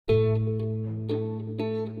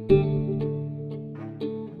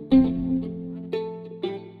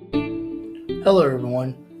Hello,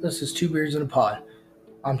 everyone. This is Two Beards in a Pod.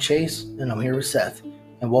 I'm Chase, and I'm here with Seth,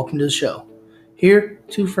 and welcome to the show. Here,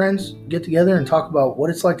 two friends get together and talk about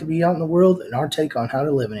what it's like to be out in the world and our take on how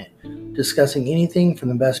to live in it, discussing anything from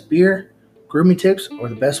the best beer, grooming tips, or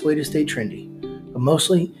the best way to stay trendy. But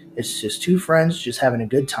mostly, it's just two friends just having a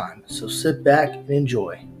good time, so sit back and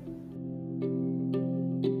enjoy.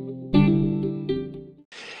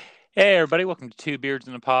 Hey everybody, welcome to Two Beards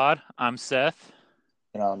in a Pod. I'm Seth,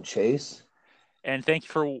 And I'm Chase. and thank you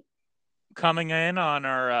for coming in on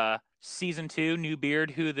our Season 2 New Beard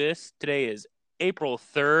Who This. Today is April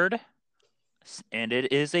 3rd, and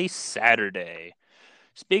it is a Saturday.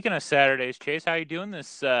 Speaking of Saturdays, Chase, how you doing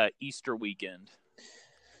this Easter weekend?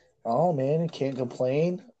 Oh man, can't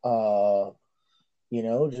complain.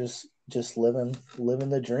 Just living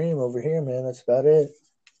the dream over here, man. That's about it.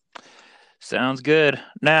 Sounds good.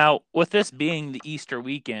 Now, with this being the Easter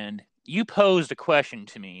weekend, you posed a question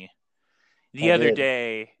to me the other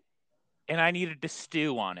day, and I needed to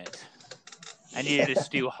stew on it. I needed to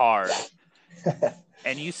stew hard.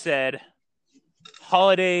 And you said,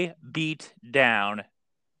 holiday beat down.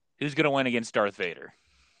 Who's going to win against Darth Vader?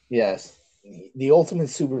 Yes. The ultimate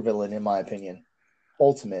supervillain, in my opinion.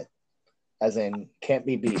 Ultimate. As in, can't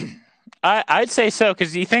be beat. I'd say so,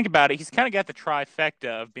 because you think about it, he's kind of got the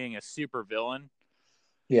trifecta of being a super villain.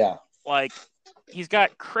 Yeah. Like, he's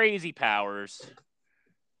got crazy powers.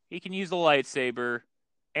 He can use the lightsaber.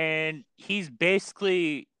 And he's got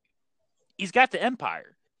the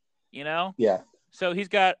Empire, you know? Yeah. So he's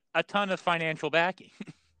got a ton of financial backing.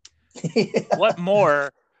 What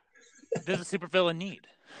more does a supervillain need?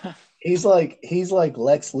 He's like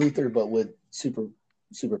Lex Luthor, but with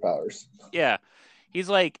superpowers. Yeah. He's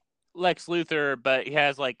like Lex Luthor, but he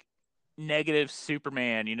has like negative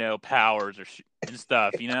Superman, powers and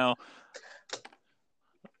stuff,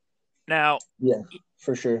 Now, yeah,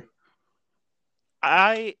 for sure.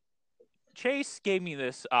 Chase gave me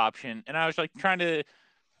this option, and I was like trying to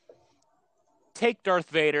take Darth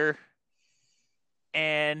Vader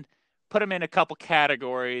and put him in a couple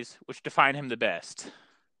categories which define him the best.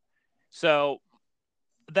 So,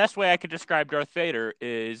 the best way I could describe Darth Vader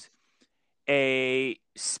is a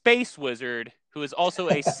space wizard who is also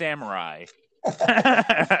a samurai.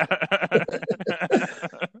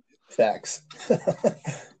 Facts.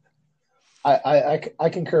 I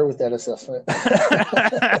concur with that assessment.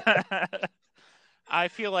 I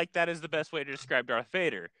feel like that is the best way to describe Darth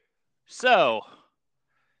Vader. So,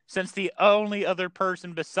 since the only other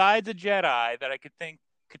person besides a Jedi that I could think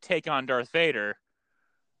could take on Darth Vader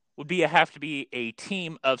would have to be a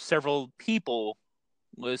team of several people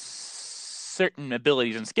with certain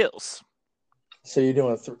abilities and skills. So you're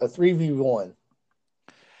doing a 3v1.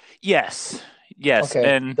 Yes.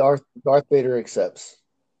 Okay. And Darth Vader accepts.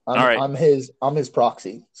 I'm his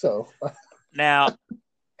proxy. So now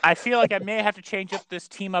I feel like I may have to change up this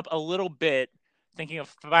team up a little bit, thinking of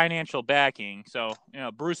financial backing. So,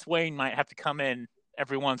 Bruce Wayne might have to come in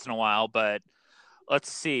every once in a while, but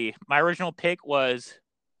let's see. My original pick was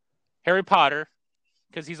Harry Potter,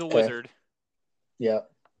 because he's a wizard. Yeah.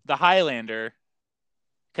 The Highlander,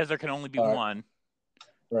 because there can only be one.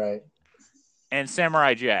 Right. And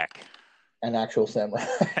Samurai Jack. An actual samurai.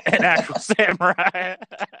 An actual samurai.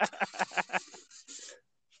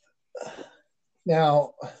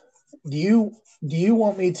 Now, do you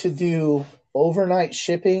want me to do overnight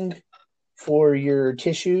shipping for your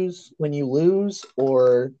tissues when you lose,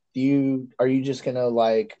 or are you just gonna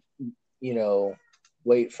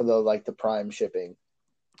wait for the Prime shipping?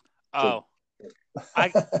 Oh,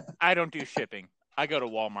 I don't do shipping. I go to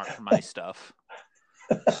Walmart for my stuff.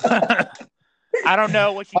 I don't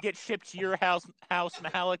know what you get shipped to your house,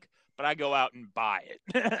 Mahalik, but I go out and buy it.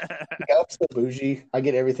 I'm so bougie. I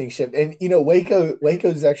get everything shipped. And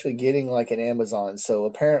Waco's actually getting like an Amazon. So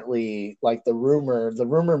apparently the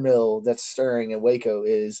rumor mill that's stirring in Waco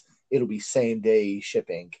is it'll be same day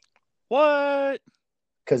shipping. What?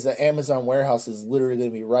 Because the Amazon warehouse is literally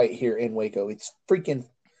going to be right here in Waco. It's freaking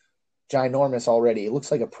ginormous already. It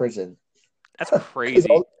looks like a prison. That's crazy.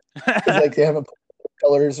 Because they haven't put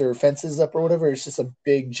colors or fences up or whatever. It's just a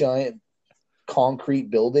big giant concrete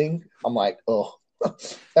building. I'm like, oh,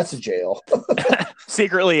 that's a jail.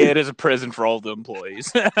 Secretly, it is a prison for all the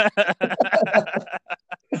employees.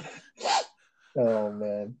 Oh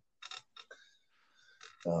man.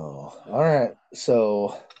 Oh, all right.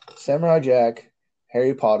 So, Samurai Jack,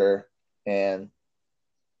 Harry Potter, and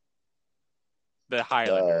the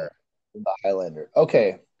Highlander. The Highlander.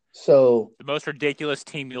 Okay, so the most ridiculous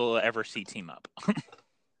team you'll ever see team up.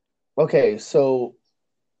 Okay, so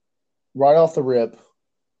right off the rip,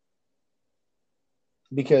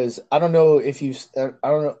 because I don't know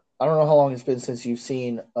I don't know how long it's been since you've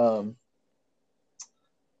seen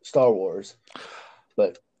Star Wars,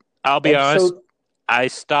 but I'll be honest, episode I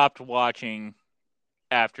stopped watching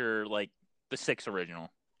after like the 6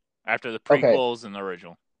 original, after the okay, prequels and the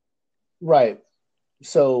original. right.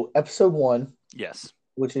 So episode 1, Yes.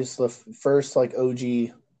 which is the first like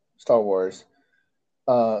OG Star Wars,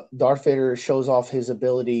 Darth Vader shows off his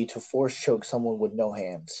ability to force choke someone with no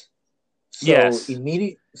hands. So Yes.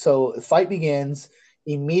 so the fight begins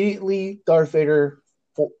immediately. Darth Vader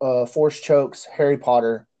force chokes Harry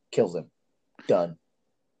Potter, kills him. Done.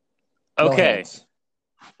 No Okay. hands.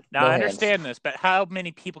 Now No I hands. understand this, but how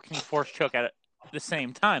many people can you force choke at the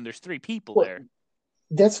same time? There's 3 people Well, there.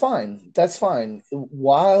 That's fine. That's fine.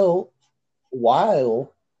 While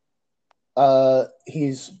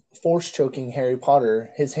he's force choking Harry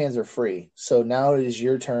Potter, his hands are free. So now it is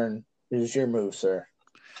your turn. It is your move, sir.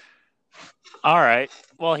 All right.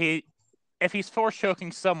 Well, if he's force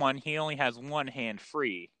choking someone, he only has one hand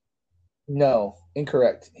free. No,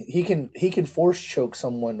 incorrect. He can force choke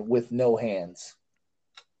someone with no hands,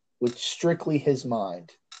 with strictly his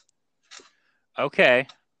mind. Okay.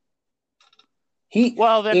 He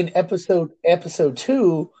Well, then in episode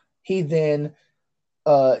 2, he then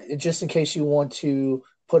just in case you want to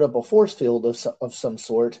put up a force field of some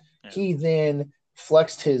sort, he then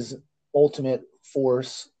flexed his ultimate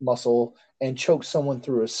force muscle and choked someone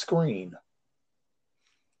through a screen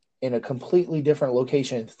in a completely different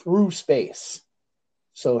location through space.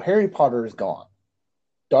 So Harry Potter is gone.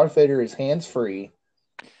 Darth Vader is hands free.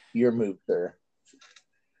 Your move, sir.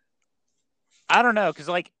 I don't know, because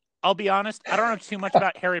like I'll be honest, I don't know too much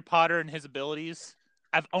about Harry Potter and his abilities.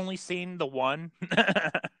 I've only seen the one.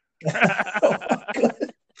 Oh my God.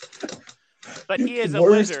 But he is a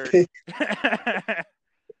Worst wizard. pick.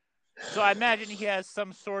 So I imagine he has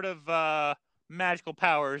some sort of magical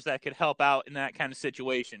powers that could help out in that kind of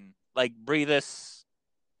situation. Like breathus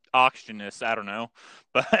oxygenus, I don't know.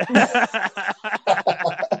 But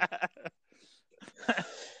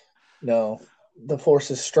No, the force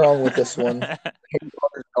is strong with this one. Harry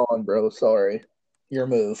Potter's gone, bro. Sorry. Your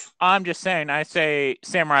move. I'm just saying, I say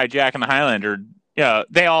Samurai Jack and the Highlander,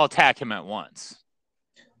 they all attack him at once.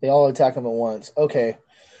 They all attack him at once. Okay.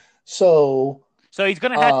 So he's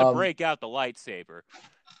going to have to break out the lightsaber.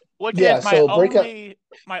 Which yeah, is so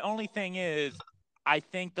my only thing is, I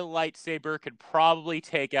think the lightsaber could probably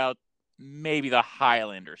take out maybe the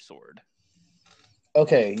Highlander sword.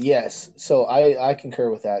 Okay, yes. So I concur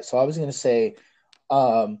with that. So I was going to say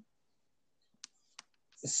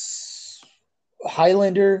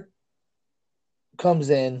Highlander comes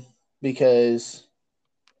in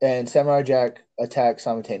and Samurai Jack attacks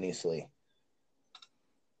simultaneously.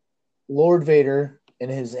 Lord Vader, in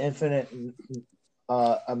his infinite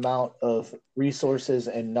amount of resources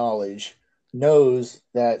and knowledge, knows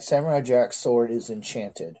that Samurai Jack's sword is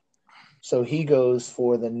enchanted. So he goes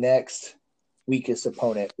for the next weakest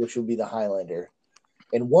opponent, which would be the Highlander.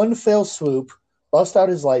 In one fell swoop, busts out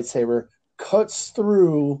his lightsaber, cuts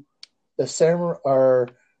through the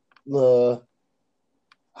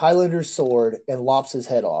Highlander's sword, and lops his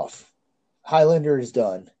head off. Highlander is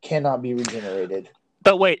done. Cannot be regenerated.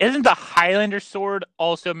 But wait, isn't the Highlander sword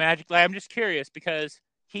also magic? I'm just curious because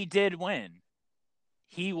he did win.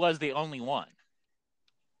 He was the only one.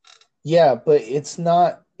 Yeah, but it's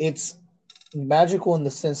not. It's magical in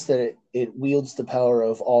the sense that it wields the power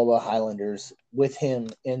of all the Highlanders with him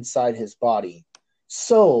inside his body.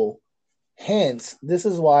 So, hence, this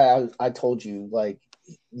is why I told you, like,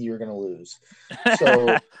 you're going to lose.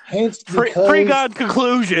 So, hence, because... Pre-God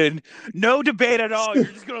conclusion, no debate at all, you're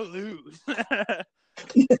just going to lose.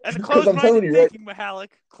 That's a closed-minded thinking, right? Mahalik.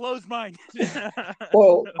 Closed-minded.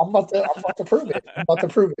 Well, I'm about to prove it. I'm about to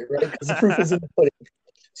prove it, right? Because the proof is in the pudding.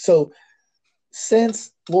 So,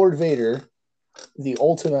 since Lord Vader, the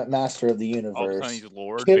ultimate master of the universe, all of a sudden he's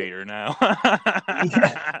Lord Vader now.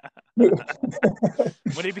 When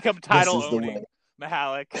did he become title owning?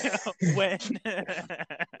 Mahalik. When?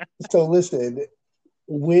 So listen,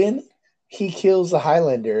 when he kills the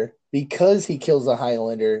Highlander, because he kills the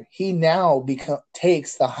Highlander, he now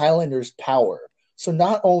takes the Highlander's power. So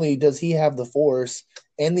not only does he have the Force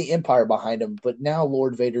and the Empire behind him, but now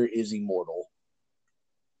Lord Vader is immortal.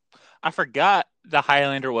 I forgot the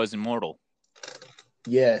Highlander was immortal.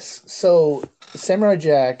 Yes. So Samurai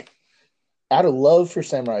Jack, out of love for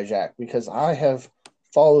Samurai Jack, because I have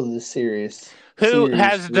followed the series. Who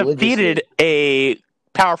has defeated a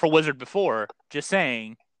powerful wizard before, just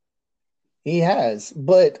saying. He has,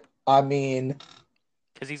 but I mean...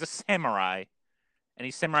 Because he's a samurai, and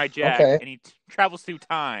he's Samurai Jack, and he travels through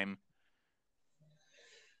time.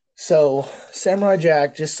 So, Samurai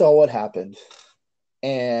Jack just saw what happened.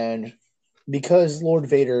 And because Lord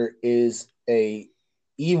Vader is a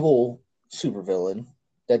evil supervillain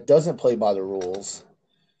that doesn't play by the rules,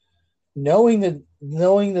 knowing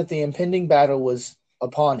that the impending battle was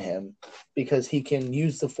upon him, because he can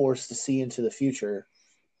use the Force to see into the future,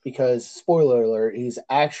 because spoiler alert, he's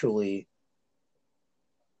actually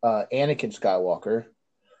Anakin Skywalker.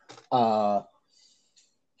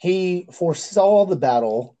 He foresaw the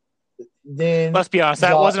battle. Then let's be honest,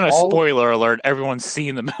 that wasn't a spoiler alert. Everyone's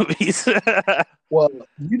seen the movies. Well,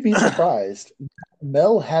 you'd be surprised.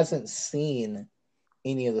 Mel hasn't seen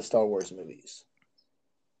any of the Star Wars movies.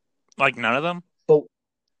 Like none of them? But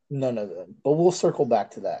none of them. But we'll circle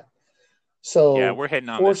back to that. So yeah, we're hitting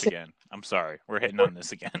on this again. I'm sorry. We're hitting on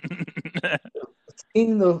this again.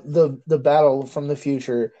 Seeing the battle from the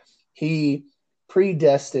future, he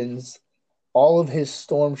predestines all of his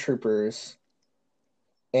stormtroopers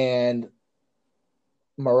and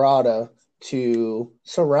Marauder to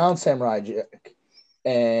surround Samurai Jack.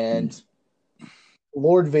 And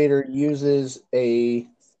Lord Vader uses a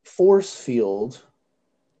force field,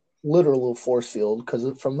 literal force field,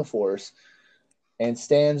 because from the Force, and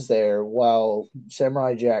stands there while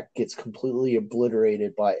Samurai Jack gets completely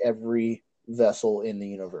obliterated by every vessel in the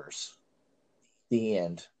universe. The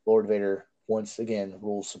end. Lord Vader once again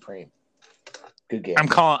rules supreme. Good game. I'm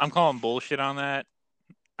calling bullshit on that.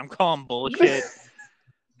 I'm calling bullshit.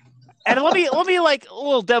 And let me like a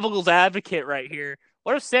little devil's advocate right here.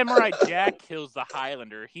 What if Samurai Jack kills the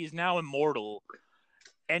Highlander? He's now immortal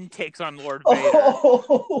and takes on Lord Vader.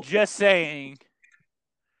 Oh. Just saying.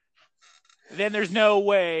 Then there's no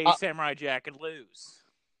way Samurai Jack could lose.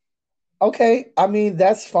 Okay, I mean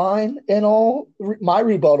that's fine and all. My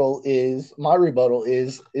rebuttal is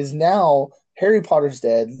now Harry Potter's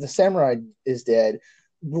dead. The samurai is dead.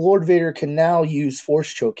 Lord Vader can now use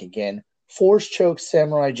Force choke again. Force chokes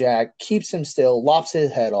Samurai Jack, keeps him still, lops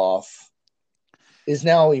his head off. Is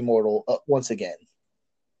now immortal once again.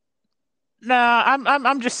 Nah,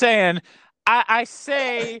 I'm just saying. I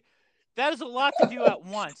say that is a lot to do at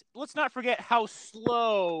once. Let's not forget how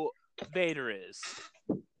slow Vader is.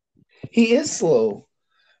 He is slow,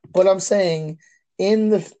 but I'm saying in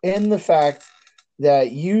the fact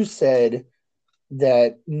that you said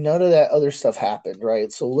that none of that other stuff happened,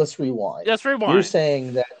 right? So let's rewind. You're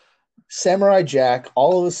saying that Samurai Jack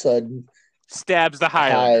all of a sudden stabs the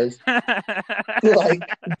Highlander. Like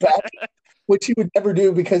back, which he would never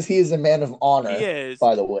do because he is a man of honor. He is,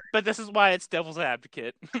 by the way. But this is why it's devil's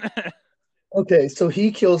advocate. Okay, so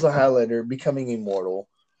he kills the Highlander, becoming immortal.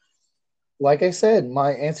 Like I said,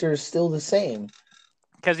 my answer is still the same.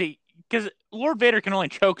 Because Lord Vader can only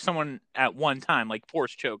choke someone at one time, like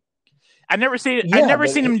force choke. I've never seen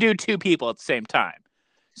him do two people at the same time.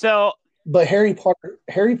 So, but Harry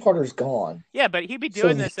Potter's gone. Yeah, but he'd be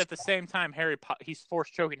doing this at the same time. He's force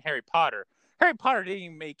choking Harry Potter. Harry Potter didn't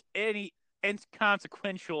even make any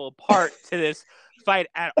inconsequential part to this fight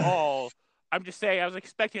at all. I'm just saying, I was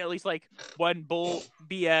expecting at least like one bull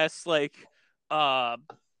BS like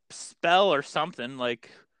spell or something like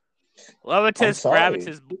Levitus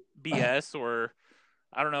Gravitas BS, or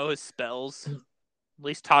I don't know, his spells. At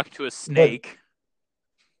least talking to a snake.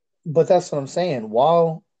 But that's what I'm saying.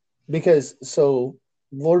 Because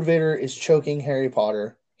Lord Vader is choking Harry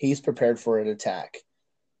Potter. He's prepared for an attack.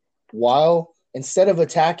 While instead of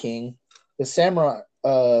attacking,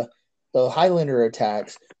 the Highlander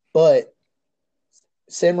attacks, but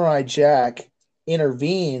Samurai Jack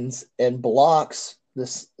intervenes and blocks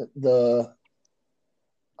the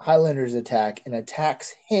Highlander's attack and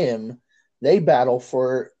attacks him. They battle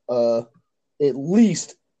for at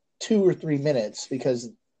least 2 or 3 minutes because,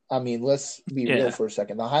 I mean, let's be real for a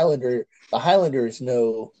second. The Highlander is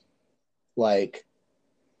no like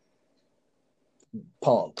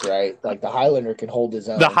punk, right? Like the Highlander can hold his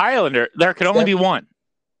own. The Highlander, there could only be one,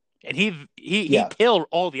 and he killed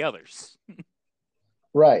all the others.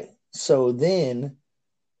 Right. So then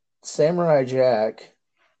Samurai Jack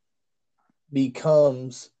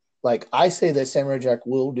becomes like, I say that Samurai Jack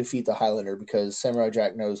will defeat the Highlander because Samurai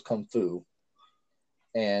Jack knows Kung Fu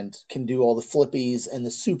and can do all the flippies and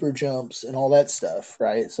the super jumps and all that stuff,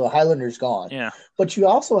 right? So Highlander's gone. Yeah. But you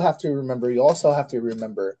also have to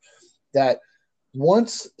remember that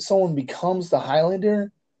once someone becomes the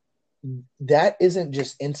Highlander, that isn't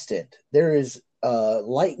just instant. There is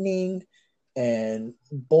lightning and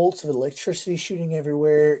bolts of electricity shooting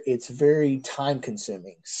everywhere. It's very time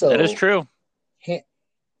consuming. So that is true.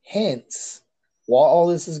 Hence, while all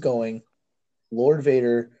this is going, Lord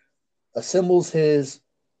Vader assembles his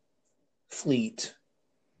fleet.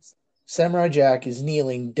 Samurai Jack is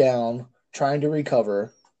kneeling down, trying to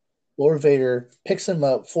recover. Lord Vader picks him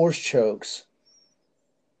up, force chokes,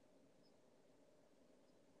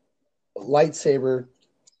 lightsaber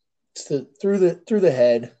through the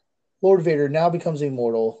head. Lord Vader now becomes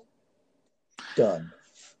immortal. Done.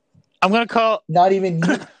 I'm gonna call not even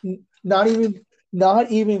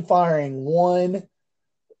firing one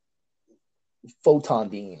photon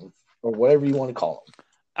beam or whatever you want to call them.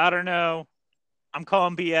 I don't know. I'm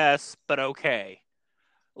calling BS, but okay.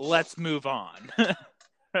 Let's move on.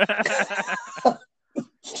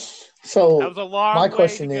 So that was a long my way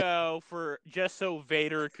question to is, go for just so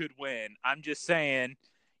Vader could win. I'm just saying,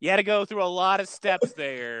 you had to go through a lot of steps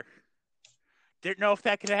there. Didn't know if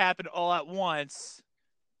that could happen all at once,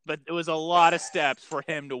 but it was a lot of steps for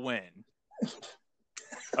him to win.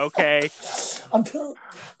 Okay. I'm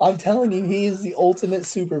telling you, he is the ultimate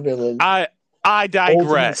supervillain. I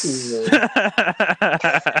digress.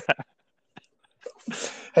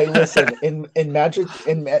 Hey, listen, in Magic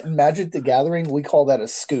the Gathering, we call that a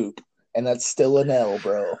scoop, and that's still an L,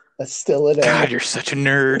 bro. That's still an L. God, you're such a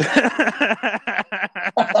nerd.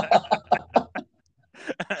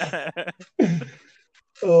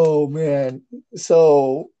 Oh man.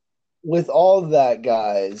 So with all that,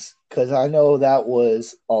 guys, because I know that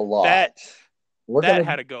was a lot. That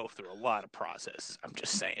had to go through a lot of process. I'm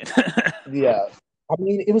just saying. Yeah. I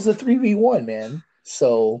mean, it was a 3v1, man.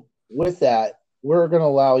 So with that, we're going to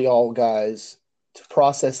allow y'all guys to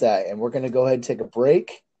process that, and we're going to go ahead and take a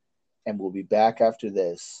break, and we'll be back after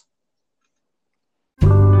this.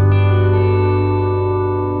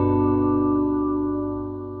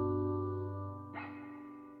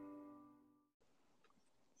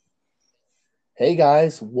 Hey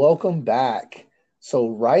guys, welcome back. So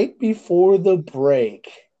right before the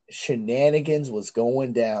break, shenanigans was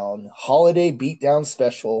going down. Holiday beatdown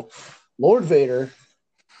special. Lord Vader,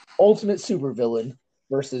 ultimate supervillain,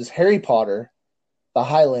 versus Harry Potter, the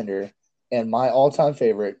Highlander, and my all-time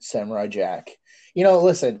favorite, Samurai Jack. You know,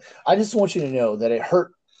 listen, I just want you to know that it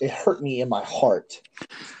hurt me in my heart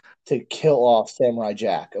to kill off Samurai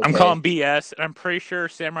Jack. Okay? I'm calling BS, and I'm pretty sure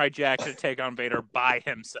Samurai Jack should take on Vader by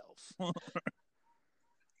himself.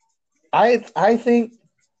 I think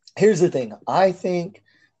here's the thing. I think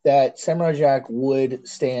that Samurai Jack would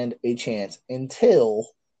stand a chance until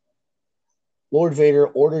Lord Vader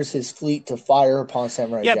orders his fleet to fire upon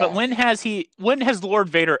Samurai Jack. Yeah, but when has Lord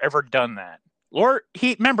Vader ever done that?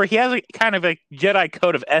 Remember, he has a kind of a Jedi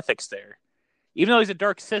code of ethics there. Even though he's a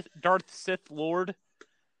Darth Sith Lord,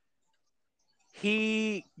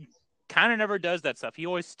 he kind of never does that stuff. He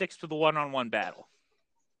always sticks to the one-on-one battle.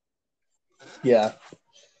 Yeah.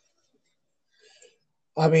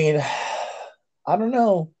 I mean, I don't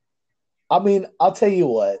know. I mean, I'll tell you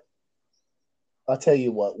what.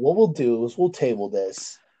 What we'll do is we'll table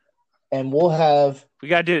this, and we'll have.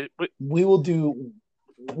 We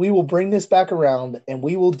will bring this back around, and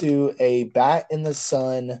we will do a Bat in the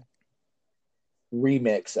Sun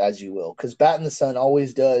remix, as you will, because Bat in the Sun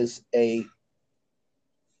always does a.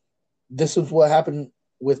 This is what happened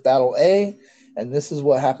with Battle A, and this is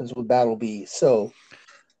what happens with Battle B. So,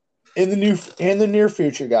 in the near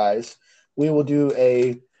future, guys, we will do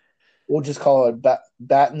a. We'll just call it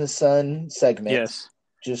Bat in the Sun segment. Yes.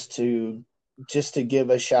 Just to give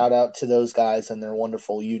a shout out to those guys and their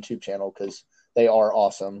wonderful YouTube channel, because they are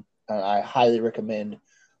awesome. I highly recommend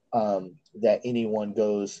that anyone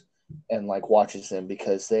goes and watches them,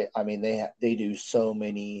 because they do so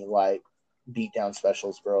many beatdown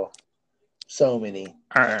specials, bro. So many.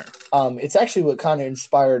 All right. It's actually what kind of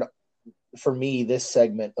inspired for me this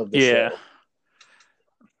segment of the show,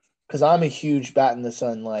 because I'm a huge Bat in the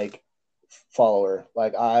Sun follower.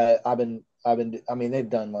 I've been they've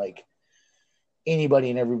done anybody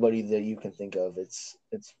and everybody that you can think of. It's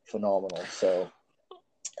phenomenal. So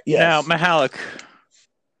yes. Now, Mahalik,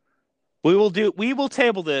 we will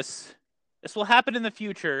table this. This will happen in the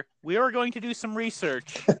future. We are going to do some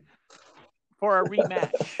research for a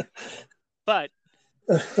rematch. But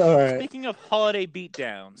all right. Speaking of holiday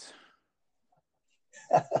beatdowns,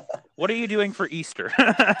 what are you doing for Easter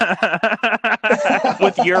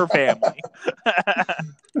with your family?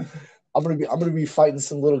 I'm gonna be fighting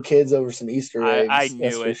some little kids over some Easter eggs. I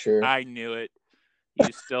knew it. For sure. I knew it.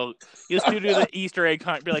 You still do the Easter egg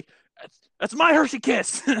hunt. Be like, that's my Hershey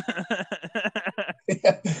Kiss.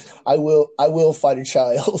 I will fight a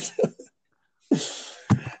child.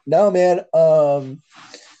 No, man.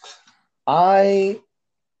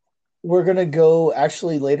 We're gonna go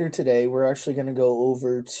actually later today. We're actually gonna go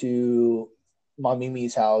over to my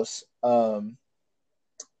Mimi's house.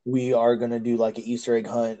 We are gonna do an Easter egg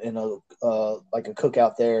hunt and a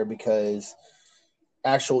cookout there, because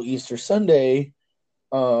actual Easter Sunday,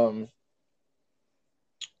 the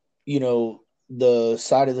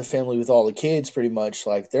side of the family with all the kids, pretty much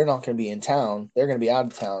they're not gonna be in town. They're gonna be out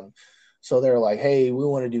of town. So they're like, hey, we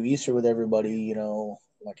want to do Easter with everybody,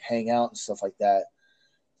 like hang out and stuff like that.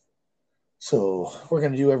 So we're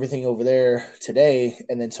gonna do everything over there today,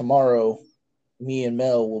 and then tomorrow, me and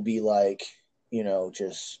Mel will be like,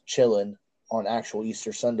 just chilling on actual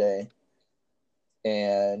Easter Sunday,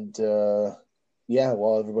 and yeah,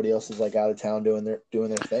 while everybody else is like out of town doing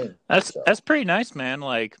their thing. That's pretty nice, man.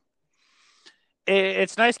 Like,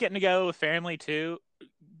 it's nice getting together with family too,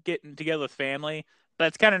 but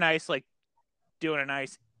it's kind of nice like doing a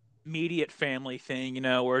nice immediate family thing,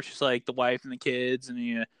 where it's just like the wife and the kids, and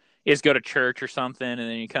you just go to church or something, and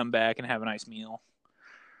then you come back and have a nice meal.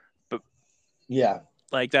 But yeah,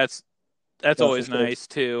 like that's always nice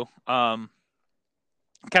too. Kind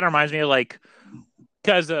of reminds me of like,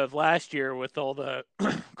 because of last year with all the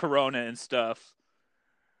corona and stuff,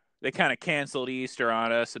 they kind of canceled Easter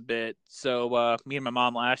on us a bit. So me and my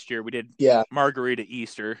mom last year, we did margarita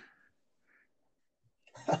Easter.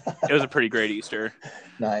 It was a pretty great Easter.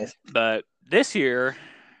 Nice. But this year,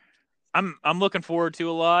 I'm looking forward to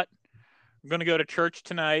a lot. I'm going to go to church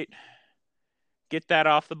tonight, get that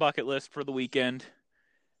off the bucket list for the weekend.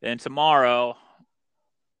 Then tomorrow,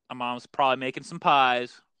 my mom's probably making some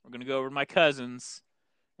pies. We're going to go over to my cousin's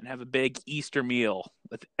and have a big Easter meal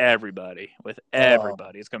with everybody.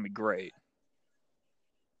 It's going to be great.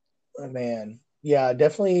 Oh, man. Yeah,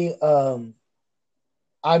 definitely.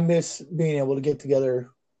 I miss being able to get together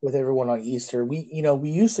with everyone on Easter. We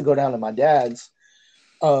used to go down to my dad's.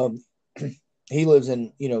 He lives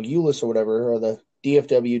in, Euless or whatever, or the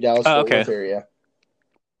DFW, Dallas-Fort Worth area.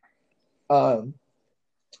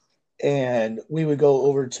 And we would go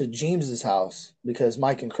over to James's house because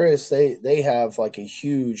Mike and Chris, they have like a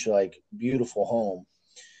huge, like beautiful home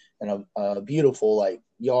and a beautiful like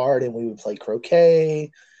yard, and we would play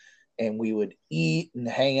croquet and we would eat and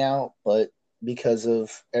hang out. But because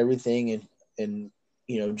of everything and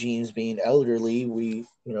James being elderly, we,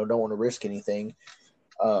 don't want to risk anything.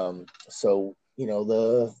 So,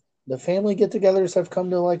 the family get-togethers have come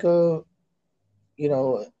to like a,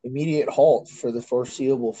 immediate halt for the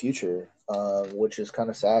foreseeable future, which is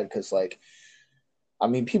kind of sad because, like, I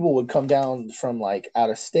mean, people would come down from like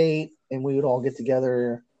out of state and we would all get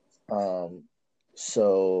together.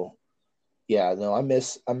 So yeah, no, I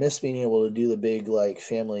miss being able to do the big like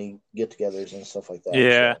family get-togethers and stuff like that.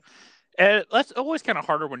 Yeah. So. And that's always kind of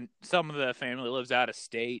harder when some of the family lives out of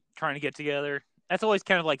state trying to get together. That's always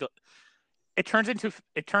kind of like it turns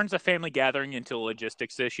a family gathering into a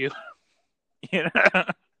logistics issue.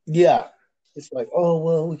 Yeah, it's like, oh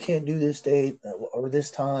well, we can't do this date or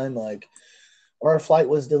this time, like, or our flight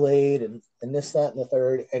was delayed and this, that, and the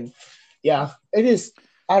third. And yeah, it is.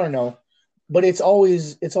 I don't know, but it's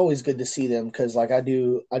always good to see them because like I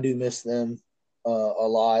do miss them a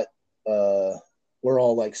lot. We're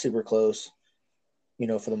all like super close,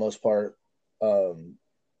 for the most part. And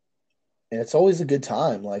it's always a good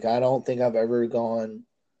time. Like, I don't think I've ever gone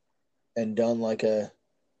and done like a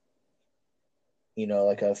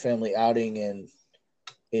family outing and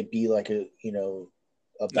it be like a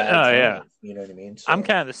bad time. Yeah. You know what I mean? So. I'm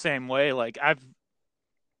kind of the same way. Like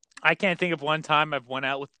I can't think of one time I've went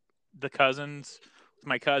out with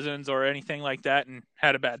my cousins or anything like that and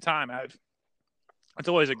had a bad time. It's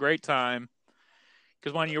always a great time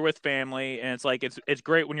because when you're with family, and it's like it's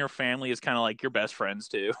great when your family is kind of like your best friends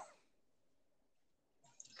too.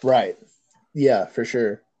 Right. Yeah, for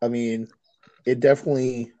sure. I mean, it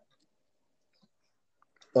definitely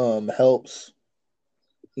helps,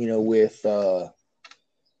 with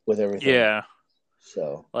everything. Yeah.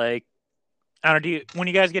 So, like, I don't know, when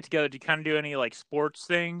you guys get together, do you kind of do any like sports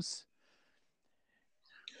things?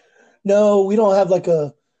 No, we don't have like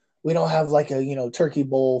a turkey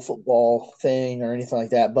bowl football thing or anything like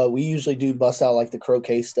that, but we usually do bust out like the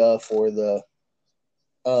croquet stuff or the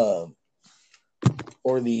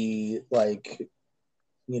like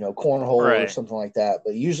cornhole or something like that.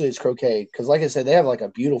 But usually it's croquet because, like I said, they have like a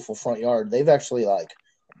beautiful front yard. They've actually like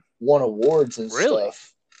won awards and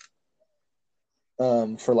stuff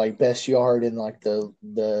for like best yard in like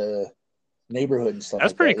the neighborhood and stuff.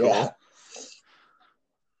 That's like pretty that. cool.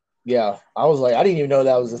 Yeah, I was like, I didn't even know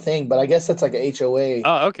that was a thing, but I guess that's like a HOA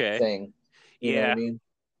thing. You know what I mean?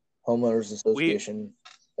 Homeowners Association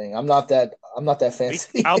thing. I'm not that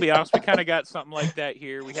fancy. I'll be honest, we kind of got something like that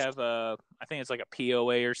here. We have I think it's like a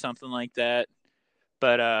POA or something like that.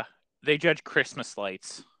 But they judge Christmas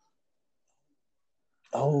lights.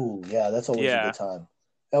 Oh, yeah, that's always a good time.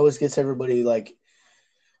 It always gets everybody like,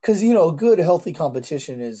 because good healthy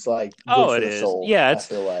competition is like good for the soul. Yeah, I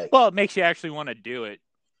feel like. Well, it makes you actually want to do it.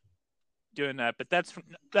 Doing that, but that's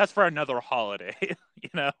for another holiday,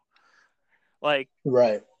 like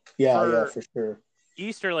right. Yeah, for sure.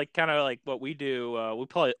 Easter, like kind of like what we do, we'll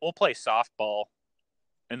play softball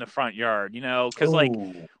in the front yard, because like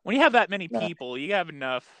Oh, when you have that many nice. people, you have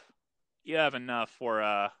enough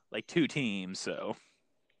for like two teams. So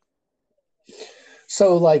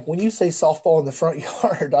So, like, when you say softball in the front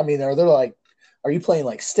yard, I mean, are you playing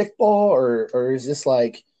like stick ball, or is this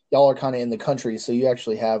like y'all are kind of in the country, so you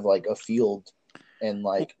actually have like a field and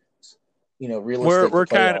like real estate to we're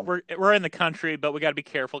play kind of on? we're in the country, but we got to be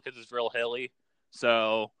careful because it's real hilly.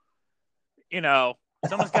 So you know,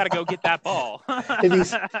 someone's got to go get that ball. If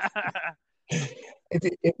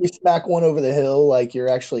you if you smack one over the hill, like you're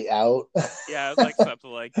actually out. Yeah, it's like something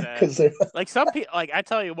like that. Because they're Like some people, like I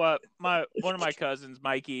tell you what, one of my cousins,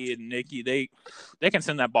 Mikey and Nikki, they can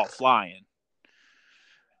send that ball flying,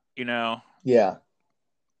 you know. yeah,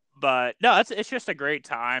 But no, it's just a great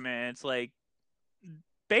time, and it's like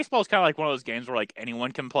baseball is kind of like one of those games where like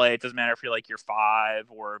anyone can play. It doesn't matter if you're 5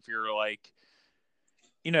 or if you're like,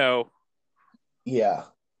 you know, yeah,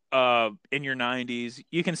 in your 90s,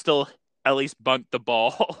 you can still at least bunt the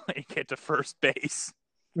ball and get to first base.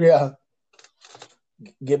 yeah.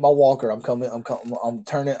 Get my walker. I'm coming. I'm coming. I'm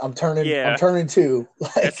turning. I'm turning. I'm Yeah, turning two.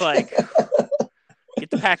 it's like get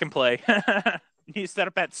the pack and play. You set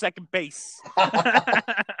up at second base. But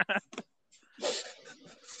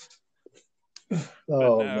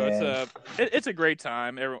Oh no, man. it's a great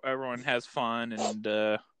time. Everyone has fun, and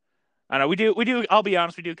I know we do. I'll be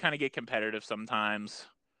honest, we do kind of get competitive sometimes.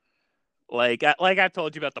 Like I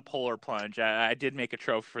told you about the polar plunge, I did make a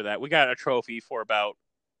trophy for that. We got a trophy for about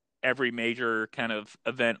every major kind of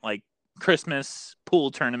event, like Christmas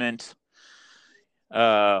pool tournament.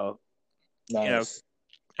 Uh, you know, Nice.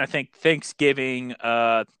 I think Thanksgiving,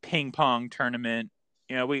 ping pong tournament.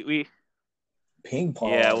 We Ping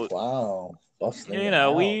yeah, pong. Wow. Busting you it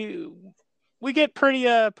know out. we get pretty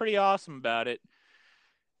awesome about it,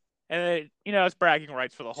 and it's bragging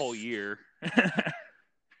rights for the whole year.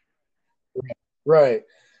 Right.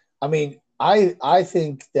 I mean, I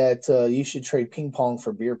think that you should trade ping pong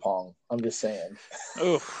for beer pong. I'm just saying.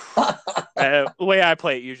 Oof. The way I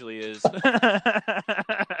play it usually is.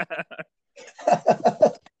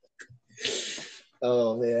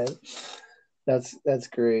 Oh man, that's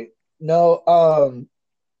great. No,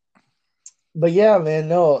 but yeah, man,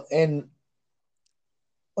 no, and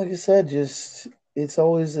like I said, just it's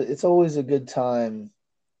always a good time,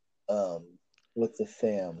 um, with the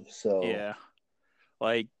fam. So Yeah,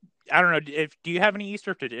 like I don't know. If do you have any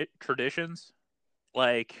Easter traditions?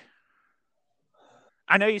 Like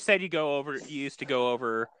I know you said you used to go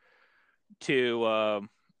over to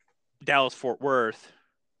Dallas Fort Worth.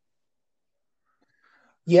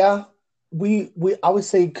 yeah, we I would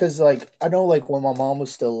say because like I know like when my mom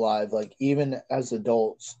was still alive, like even as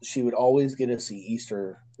adults, she would always get us the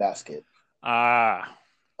Easter basket. Ah,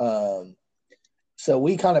 Um, so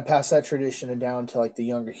we kind of passed that tradition down to like the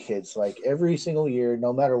younger kids. Like every single year,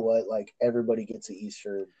 no matter what, like everybody gets a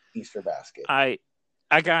Easter basket. I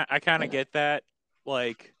I kind of get that.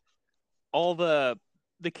 Like all the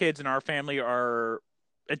kids in our family are.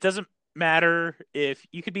 It doesn't matter if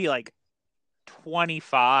you could be like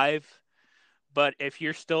 25, but if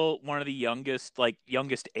you're still one of the youngest, like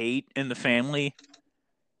youngest 8 in the family,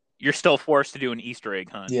 you're still forced to do an Easter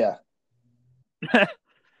egg hunt. Yeah.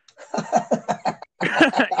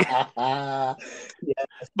 Yeah,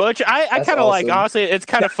 Which I that's kind of like. awesome. Honestly, it's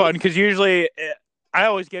kind of fun because usually I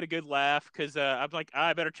always get a good laugh because I'm like,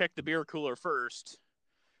 I better check the beer cooler first.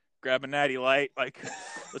 Grab a natty light. Like,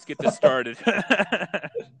 let's get this started.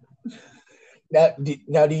 Now,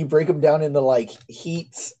 do you break them down into like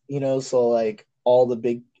heats? So like all the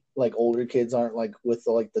big like older kids aren't like with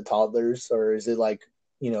the toddlers, or is it like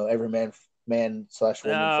every man slash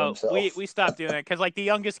woman for No, himself? we stopped doing it because like the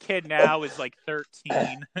youngest kid now is like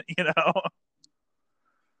 13. You know?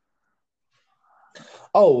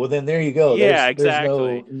 Oh, well then there you go. Yeah, There's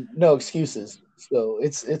exactly. no excuses. So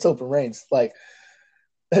it's open range. Like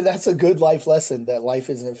that's a good life lesson that life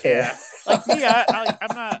isn't fair. Yeah, like me,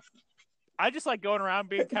 I'm not. I just like going around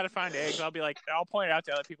being kind of find eggs. I'll point it out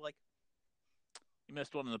to other people like you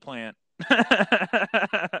missed one in the plant.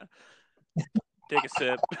 Take a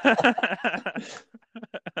sip.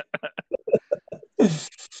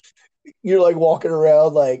 You're like walking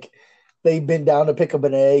around like they bend down to pick up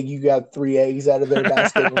an egg. You got 3 eggs out of their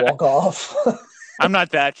basket and walk off. I'm not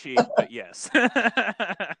that cheap, but yes.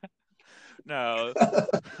 No.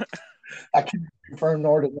 I can confirm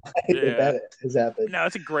nor deny that Yeah. that has happened. No,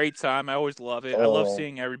 it's a great time. I always love it. I love Oh,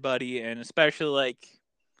 seeing everybody, and especially like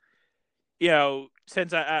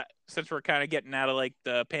since we're kind of getting out of like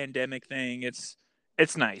the pandemic thing, it's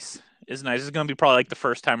nice. It's nice. It's gonna be probably like the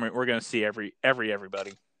first time we're gonna see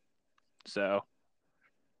everybody. So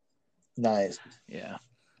Nice. Yeah.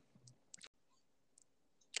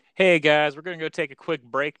 Hey guys, we're gonna go take a quick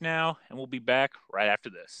break now, and we'll be back right after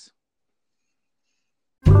this.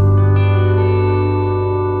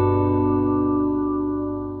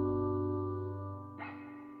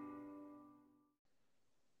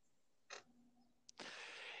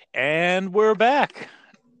 And we're back.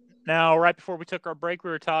 Now, right before we took our break,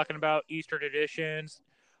 we were talking about Easter traditions,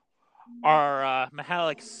 our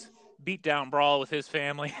Mahalik's beatdown brawl with his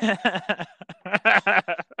family.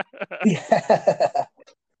 Yeah.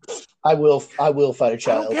 I will fight a I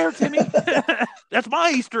child. don't care, Timmy. That's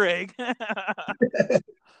my Easter egg.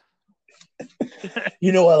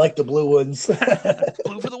 You know I like the blue ones.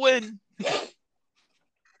 Blue for the win.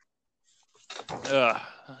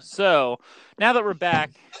 So, now that we're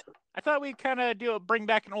back, I thought we'd kind of bring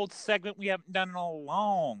back an old segment we haven't done in a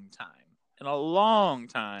long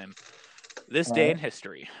time. This day in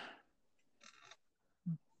history.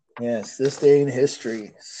 Yes, this day in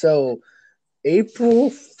history. So,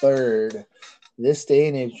 April 3rd, this day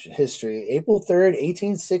in history. April 3rd,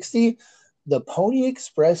 1860, the Pony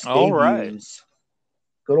Express All right. debuts.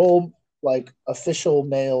 Good old, like, official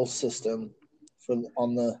mail system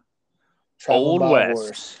on the traveling Old by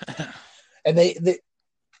West. horse. And they did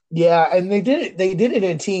it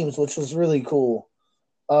in teams, which was really cool.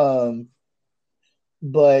 But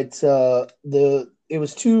it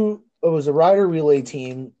was a rider relay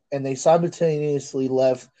team, and they simultaneously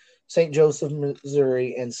left St. Joseph,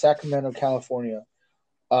 Missouri, and Sacramento, California.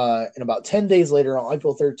 And about 10 days later, on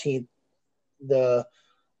April 13th, the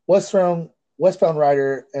westbound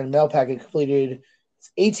rider and mail packet completed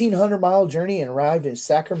its 1,800-mile journey and arrived in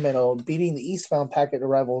Sacramento, beating the eastbound packet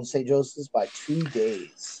arrival in St. Joseph's by 2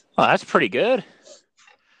 days. Oh, that's pretty good.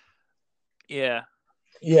 Yeah.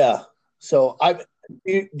 Yeah. So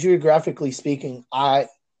geographically speaking, I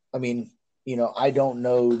mean, I don't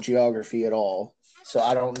know geography at all. So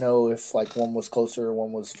I don't know if like one was closer or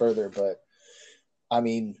one was further, but I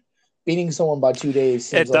mean, beating someone by 2 days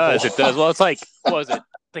seems It does. Well, it's like, what was it?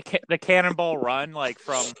 The Cannonball Run, like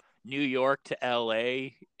from New York to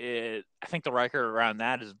LA, I think the record around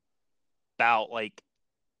that is about like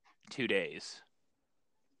 2 days.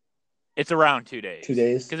 It's around 2 days. 2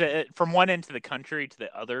 days? Because from one end to the country to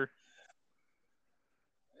the other.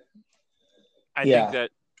 I think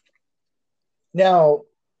that. Now,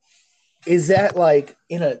 is that like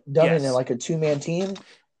done Yes. in like a 2-man team?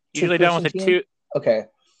 Usually done with a team? 2. Okay.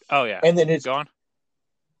 Oh yeah. And then it's go on.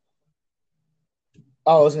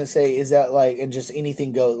 I was gonna say, is that like, and just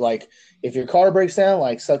anything goes? Like, if your car breaks down,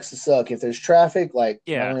 like, sucks to suck. If there's traffic, like,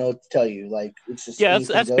 I don't know what to tell you. Like, it's just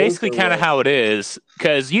that's basically kind of how it is.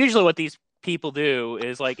 Because usually, what these people do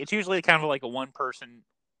is like it's usually kind of like a one person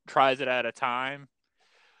tries it at a time.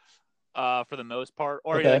 For the most part,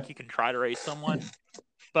 or like you can try to race someone,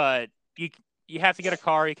 but you have to get a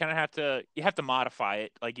car. You kind of have to modify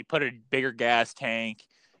it. Like you put a bigger gas tank.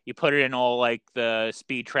 You put it in all like the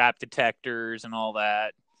speed trap detectors and all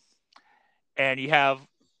that. And you do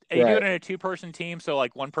it in a 2-person team. So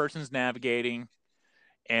like one person's navigating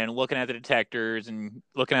and looking at the detectors and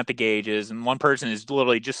looking at the gauges. And one person is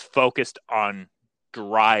literally just focused on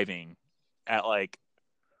driving at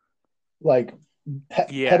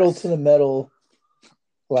pedal to the metal,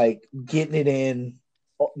 like getting it in,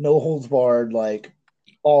 no holds barred, like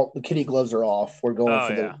all the kitty gloves are off. We're going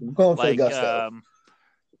for the gusto.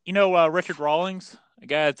 Richard Rawlings, the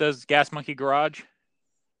guy that does Gas Monkey Garage?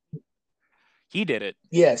 He did it.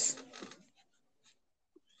 Yes.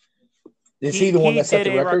 Is he the one that set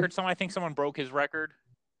the record? I think someone broke his record.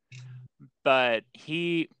 But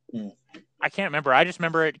I can't remember. I just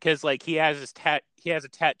remember it because like he has a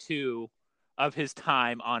tattoo of his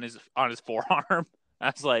time on his forearm. I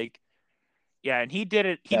was like, yeah, and he did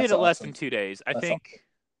it. He did it less than 2 days, I think,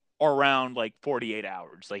 or around like 48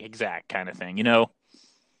 hours, like exact kind of thing,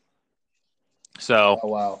 So. Oh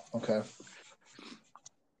wow. Okay.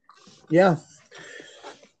 Yeah.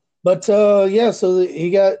 But so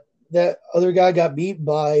he got that other guy got beat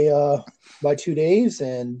by 2 days,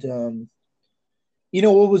 and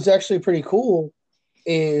what was actually pretty cool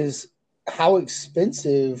is how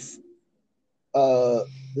expensive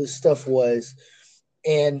this stuff was,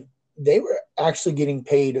 and they were actually getting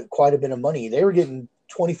paid quite a bit of money. They were getting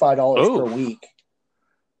 $25 per week.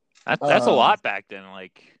 That's a lot back then.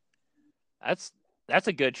 Like that's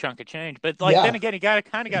a good chunk of change. But then again, you got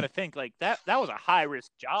to think like that was a high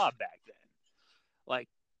risk job back then. Like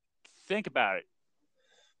think about it.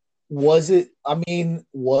 Was it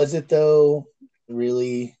though?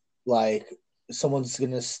 Really, like someone's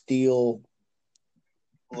gonna steal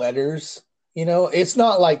letters? It's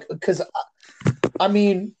not like, because I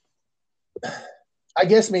I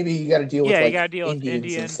guess maybe you got to deal with you like got to deal with Indians and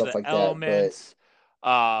Indians, stuff the like that. But elements,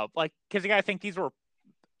 like because you got to think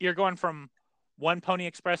you're going from one Pony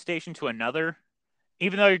Express station to another,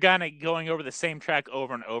 even though you're kind of going over the same track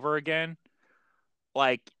over and over again.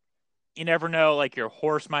 Like you never know, like your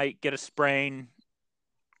horse might get a sprain.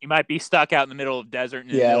 You might be stuck out in the middle of desert in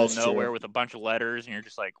the yeah, middle of that's nowhere true. with a bunch of letters, and you're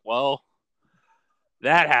just like, well,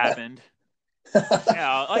 that happened.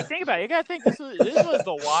 Yeah, like think about it. You gotta think this was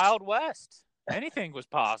the Wild West. Anything was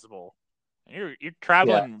possible. You're Yeah.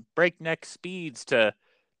 traveling breakneck speeds to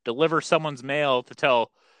deliver someone's mail to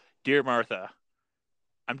tell, dear Martha,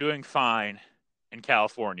 I'm doing fine in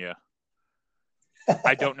California.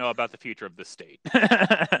 I don't know about the future of this state.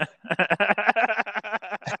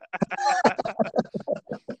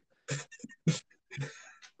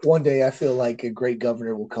 One day I feel like a great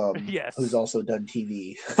governor will come Yes. who's also done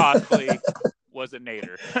TV. Possibly was a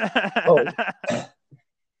Nader. Oh.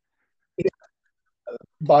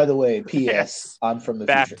 By the way, P.S. Yes. I'm from the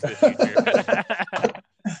Back future. to the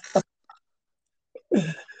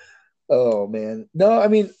future. Oh man. No, I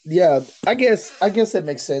mean, yeah, I guess that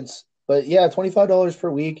makes sense. But yeah, $25 per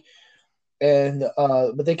week. And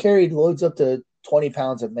but they carried loads up to 20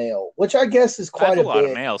 pounds of mail, which I guess is quite That's a lot of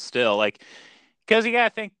bit. mail still. Like because you gotta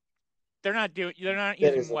think they're not That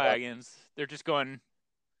using is a lot. wagons. They're just going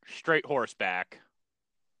straight horseback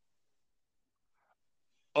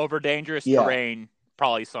over dangerous Yeah. terrain,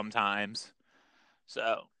 probably sometimes.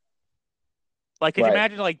 So, like, could you Right.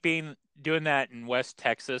 imagine like doing that in West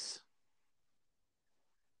Texas?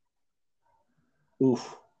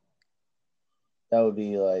 Oof. That would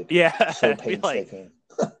be like Yeah, so it'd be like painstaking.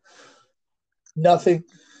 Nothing.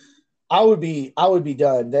 I would be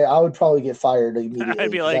done. I would probably get fired immediately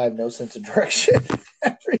I'd be because I like, have no sense of direction.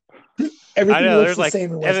 I Everything know looks there's the like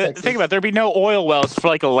same in West Texas. think about it, there'd be no oil wells for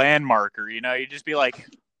like a landmarker. You know, you'd just be like,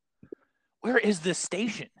 where is this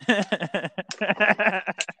station? I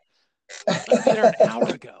was there an hour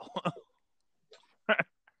ago.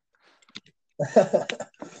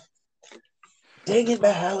 Dang it,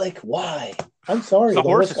 Mahalik. Why? I'm sorry. The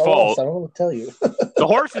horse's fault. I don't know what to tell you. The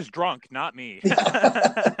horse is drunk, not me.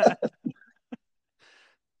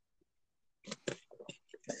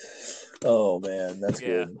 Oh man, that's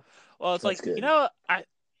good. Well, it's That's like good. you know, I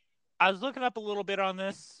was looking up a little bit on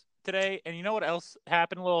this today, and you know what else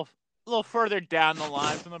happened a little further down the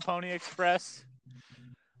line from the Pony Express?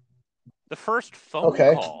 The first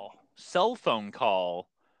cell phone call,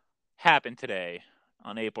 happened today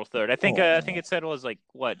on April 3rd. I think I think it said it was like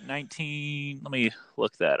what 19. Let me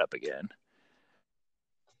look that up again.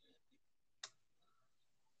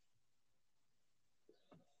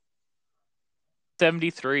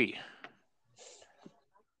 '73.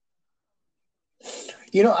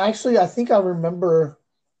 You know, actually, I think I remember.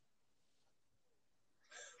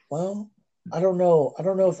 Well, I don't know. I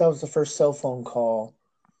don't know if that was the first cell phone call,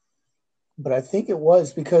 but I think it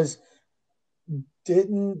was because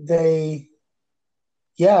didn't they?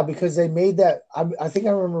 Yeah, because they made that. I think I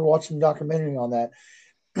remember watching a documentary on that,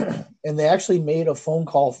 and they actually made a phone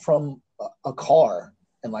call from a car,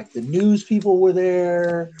 and like the news people were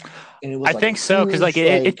there, and it was. I think so because like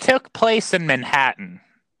it took place in Manhattan.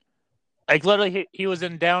 Like literally, he was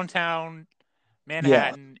in downtown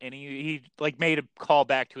Manhattan, and he like made a call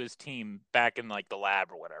back to his team back in like the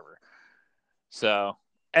lab or whatever. So,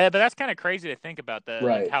 but that's kind of crazy to think about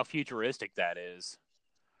like how futuristic that is.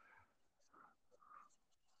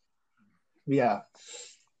 Yeah,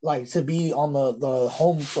 like to be on the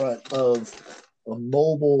home front of a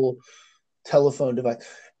mobile telephone device.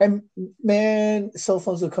 And man, cell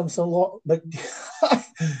phones have come so long, but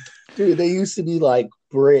dude, they used to be like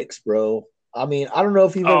bricks, bro. I mean, I don't know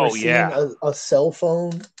if you've ever seen a cell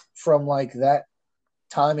phone from like that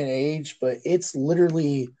time and age, but it's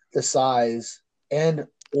literally the size and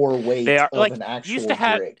or weight of like, an actual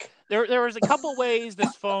brick. There was a couple ways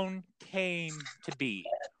this phone came to be.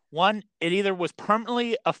 One, it either was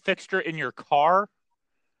permanently a fixture in your car,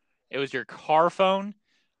 it was your car phone,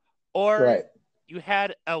 or you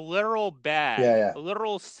had a literal bag, a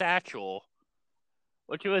literal satchel,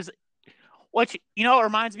 which you know, it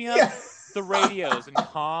reminds me of the radios and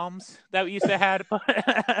comms that we used to have.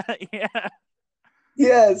 Yeah.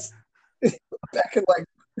 Yes. Back in like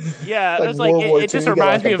it was like it just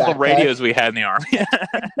reminds me of the radios we had in the Army.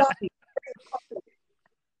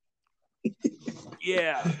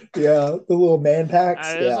 Yeah, the little man packs.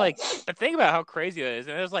 It was like, but think about how crazy that is.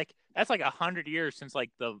 And it was like that's like 100 years since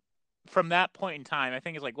like from that point in time. I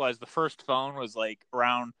think it's like the first phone was like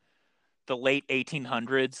around the late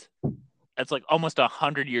 1800s. That's like almost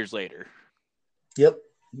 100 years later. Yep.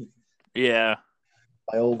 Yeah.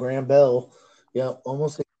 My old Graham Bell. Yeah,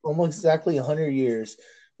 almost almost exactly 100 years,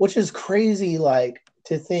 which is crazy. Like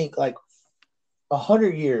to think like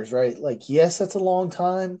 100 years, right? Like, yes, that's a long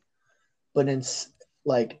time, but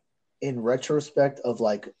like in retrospect of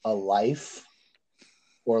like a life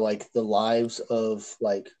or like the lives of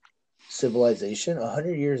like civilization,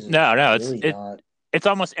 100 years is No, really not. it's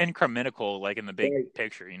almost incremental, like in the big Right.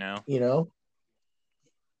 picture, you know. You know?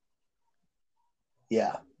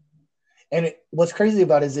 Yeah. And what's crazy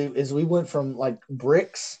about it is we went from like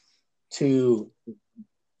bricks to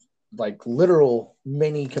like literal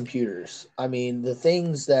mini computers. I mean, the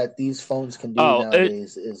things that these phones can do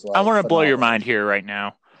nowadays is I like want to blow your phenomenal. mind here right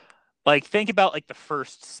now. Like, think about like the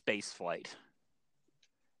first space flight,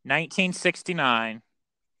 1969.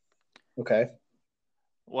 Okay.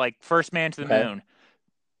 Like first man to the Okay. moon.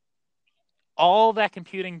 All that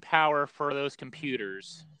computing power for those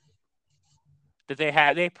computers that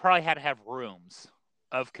they probably had to have rooms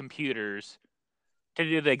of computers to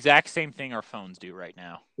do the exact same thing our phones do right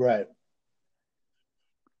now. Right.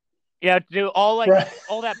 Yeah, to do all Right.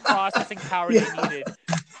 all that processing power Yeah. they needed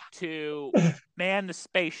to man the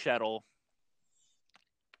space shuttle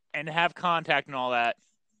and have contact and all that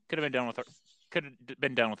could have been done with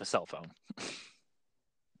a cell phone.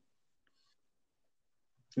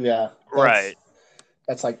 Yeah. Right.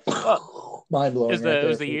 That's like mind blowing right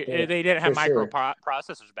there. They didn't have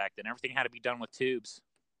microprocessors back then. Everything had to be done with tubes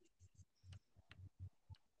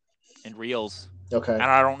and reels. Okay. And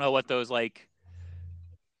I don't know what those like,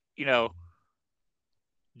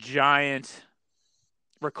 giant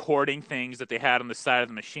recording things that they had on the side of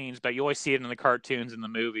the machines, but you always see it in the cartoons and the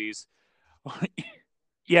movies.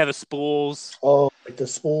 Yeah, the spools. Oh, like the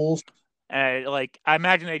spools. And like I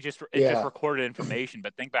imagine it just recorded information,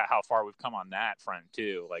 but think about how far we've come on that front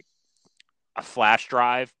too. Like a flash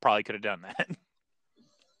drive probably could have done that.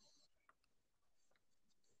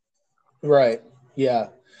 Right. Yeah.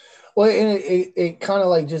 Well, and it kind of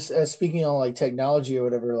like just speaking on like technology or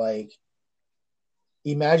whatever, like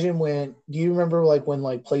imagine do you remember like when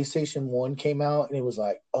like PlayStation 1 came out and it was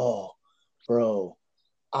like, oh, bro,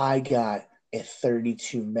 I got a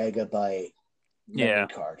 32 megabyte memory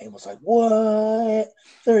card. And it was like, what?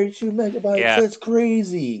 32 megabytes? Yeah. That's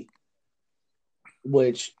crazy.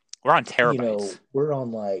 Which we're on terabytes. We're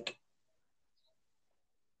on like,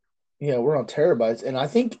 we're on terabytes. And I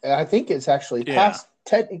think it's actually past,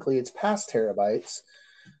 technically it's past terabytes.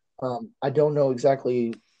 I don't know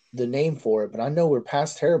exactly the name for it, but I know we're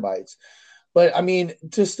past terabytes. But I mean,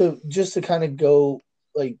 just to kind of go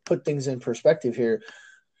like put things in perspective here.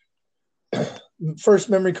 First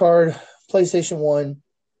memory card, PlayStation 1,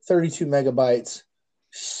 32 megabytes,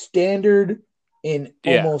 standard in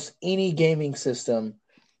almost any gaming system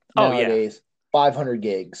nowadays, 500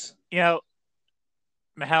 gigs. Mahalik,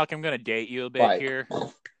 I'm going to date you a bit here.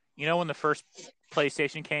 When the first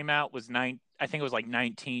PlayStation came out was I think it was like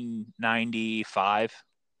 1995.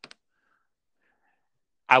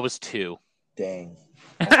 I was 2. Dang.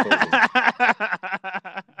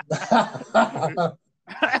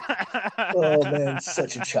 Oh man,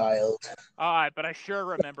 such a child. All right, but I sure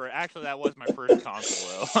remember. Actually, that was my first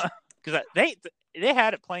console though, because they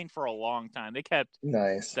had it playing for a long time. They kept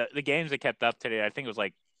nice the games they kept up to date. I think it was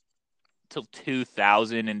like till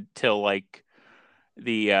 2000 until like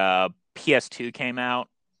the PS2 came out,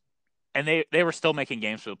 and they were still making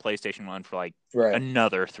games for the PlayStation 1 for like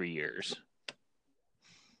another 3 years.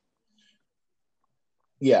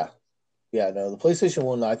 Yeah, no, the PlayStation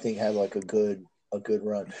 1 I think had like a good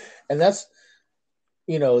run, and that's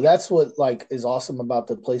what like is awesome about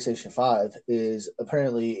the PlayStation 5 is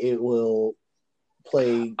apparently it will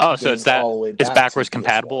play. Oh, so it's that all the way back, it's backwards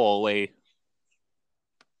compatible all the way.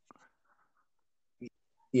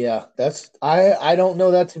 Yeah, I don't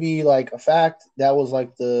know that to be like a fact. That was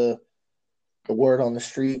like the word on the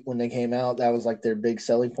street when they came out. That was like their big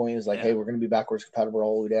selling point is like, hey, we're going to be backwards compatible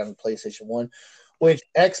all the way down to PlayStation 1, which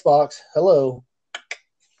Xbox, hello,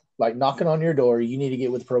 like knocking on your door, you need to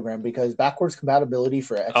get with the program because backwards compatibility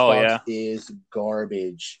for Xbox is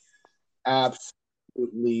garbage.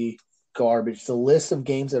 Absolutely garbage. The list of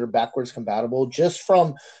games that are backwards compatible just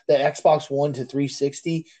from the Xbox One to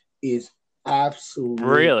 360 is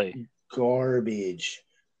absolutely garbage.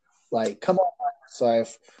 Like, come on,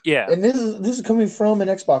 Microsoft. Yeah. And this is coming from an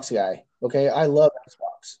Xbox guy. Okay, I love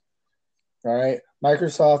Xbox. All right,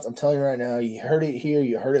 Microsoft. I'm telling you right now, you heard it here.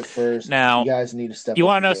 You heard it first. Now, you guys need to step. You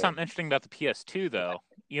want to know something interesting about the PS2, though?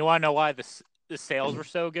 You want to know why the sales were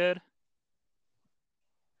so good?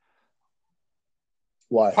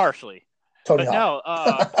 Why? Partially. Tony Hawk. No,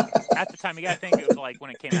 at the time, you got to think it was like when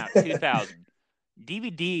it came out, 2000.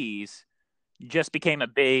 DVDs just became a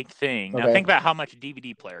big thing. Now think about how much a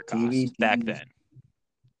DVD player cost back then.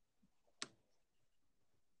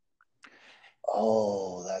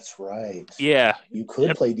 Oh, that's right. Yeah. You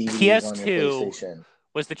could play DVDs on your PS2 PlayStation.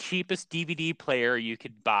 was the cheapest DVD player you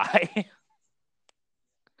could buy.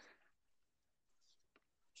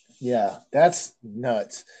 Yeah, that's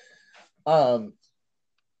nuts.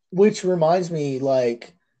 Which reminds me,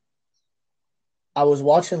 like, I was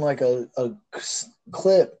watching like a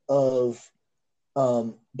clip of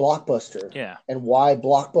Blockbuster Yeah. and why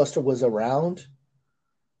Blockbuster was around.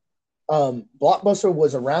 Blockbuster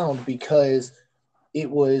was around because it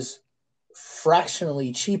was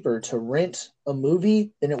fractionally cheaper to rent a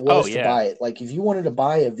movie than it was to buy it. Like if you wanted to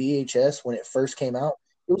buy a VHS when it first came out,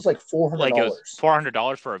 it was like $400. Like it was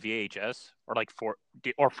 $400 for a VHS, or like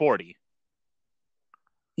 40.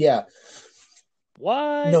 Yeah.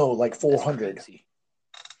 What? No, like 400.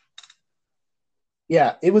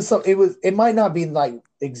 Yeah, it might not be like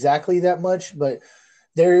exactly that much, but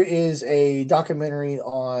there is a documentary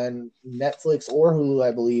on Netflix or Hulu,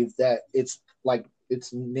 I believe, that it's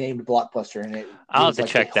named Blockbuster, and I'll have to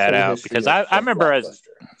check that out because I remember as.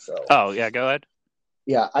 So. Oh yeah, go ahead.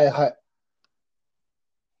 Yeah, I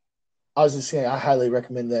was just saying I highly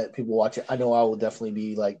recommend that people watch it. I know I will definitely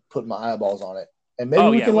be like putting my eyeballs on it, and maybe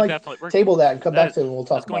we can table that and come back to it and we'll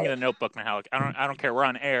talk about it. That's going in the notebook now. I don't care. We're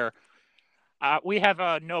on air. We have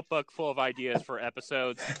a notebook full of ideas for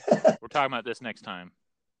episodes. We're talking about this next time.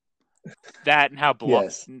 That and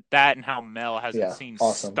how Mel hasn't seen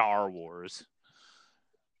Star Wars.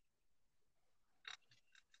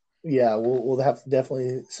 Yeah, we'll have to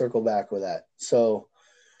definitely circle back with that. So,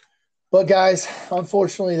 but guys,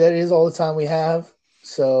 unfortunately, that is all the time we have.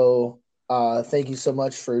 So, thank you so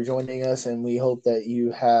much for joining us, and we hope that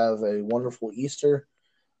you have a wonderful Easter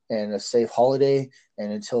and a safe holiday.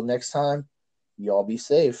 And until next time, y'all be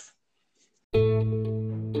safe.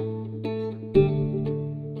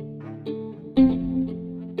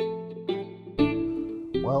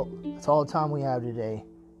 Well, that's all the time we have today.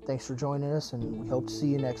 Thanks for joining us, and we hope to see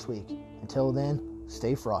you next week. Until then,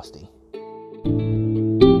 stay frosty.